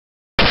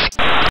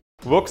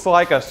Looks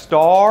like a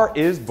star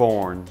is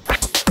born.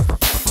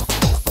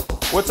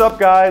 What's up,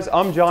 guys?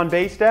 I'm John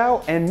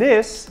Bastow, and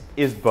this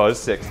is Buzz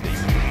 60.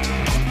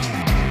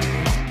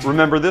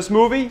 Remember this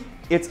movie?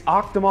 It's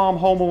OCTOMOM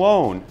Home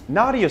Alone,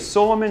 Nadia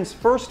Suleiman's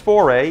first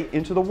foray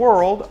into the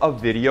world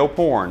of video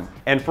porn.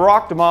 And for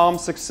OCTOMOM,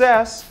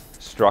 success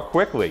struck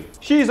quickly.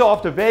 She's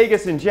off to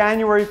Vegas in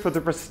January for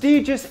the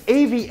prestigious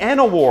AVN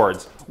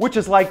Awards, which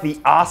is like the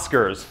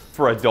Oscars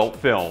for adult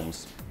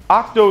films.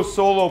 Octo's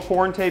solo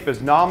porn tape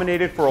is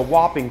nominated for a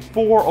whopping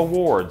 4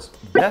 awards: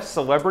 Best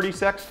Celebrity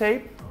Sex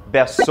Tape,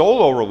 Best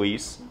Solo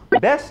Release,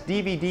 Best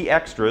DVD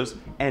Extras,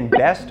 and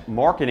Best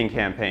Marketing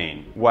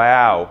Campaign.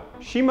 Wow,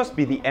 she must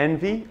be the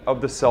envy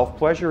of the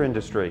self-pleasure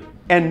industry.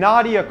 And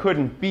Nadia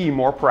couldn't be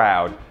more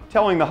proud,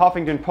 telling the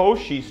Huffington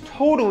Post she's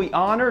totally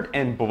honored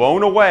and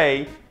blown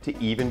away to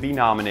even be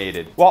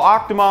nominated. While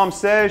OCTOMOM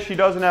says she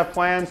doesn't have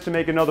plans to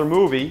make another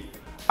movie,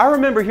 I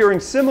remember hearing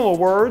similar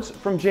words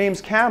from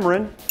James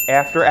Cameron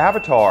after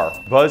Avatar.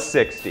 Buzz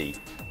 60.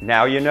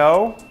 Now you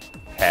know,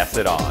 pass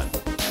it on.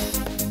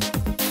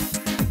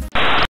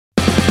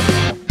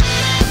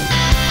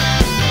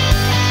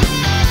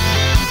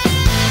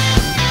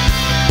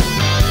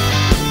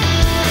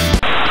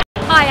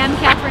 Hi, I'm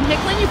Catherine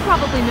Hicklin. You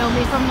probably know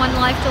me from One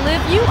Life to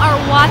Live. You are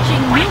watching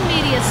New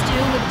Media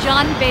Stew with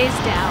John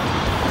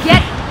Bastow.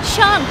 Get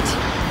chunked!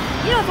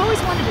 You know, I've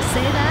always wanted to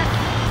say that.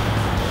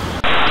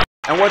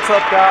 And what's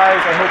up, guys?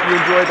 I hope you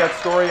enjoyed that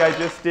story I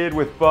just did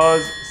with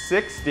Buzz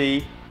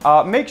 60.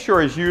 Make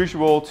sure, as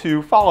usual,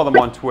 to follow them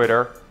on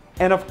Twitter.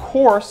 And of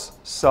course,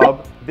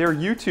 sub their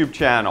YouTube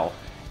channel.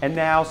 And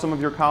now some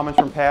of your comments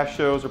from past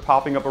shows are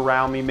popping up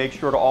around me. Make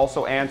sure to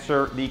also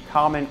answer the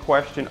comment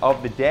question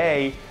of the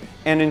day.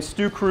 And in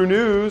Stew Crew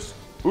news,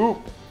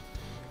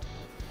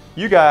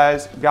 you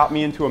guys got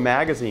me into a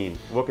magazine.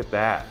 Look at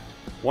that.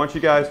 Want you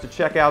guys to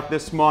check out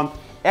this month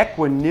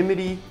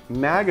Equanimity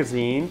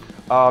magazine.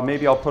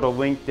 Maybe I'll put a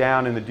link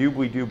down in the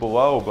doobly-doo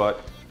below, but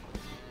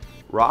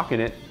rocking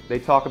it. They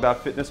talk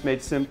about fitness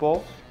made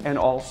simple and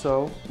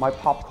also my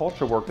pop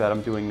culture work that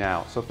I'm doing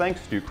now. So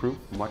thanks, Stew Crew.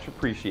 Much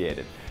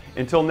appreciated.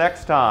 Until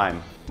next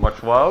time,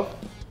 much love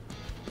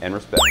and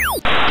respect.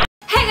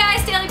 Hey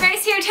guys, Daily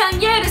Grace here telling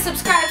you to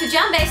subscribe to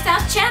John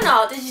Bastow's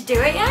channel. Did you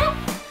do it yet?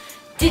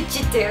 Did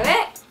you do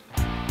it?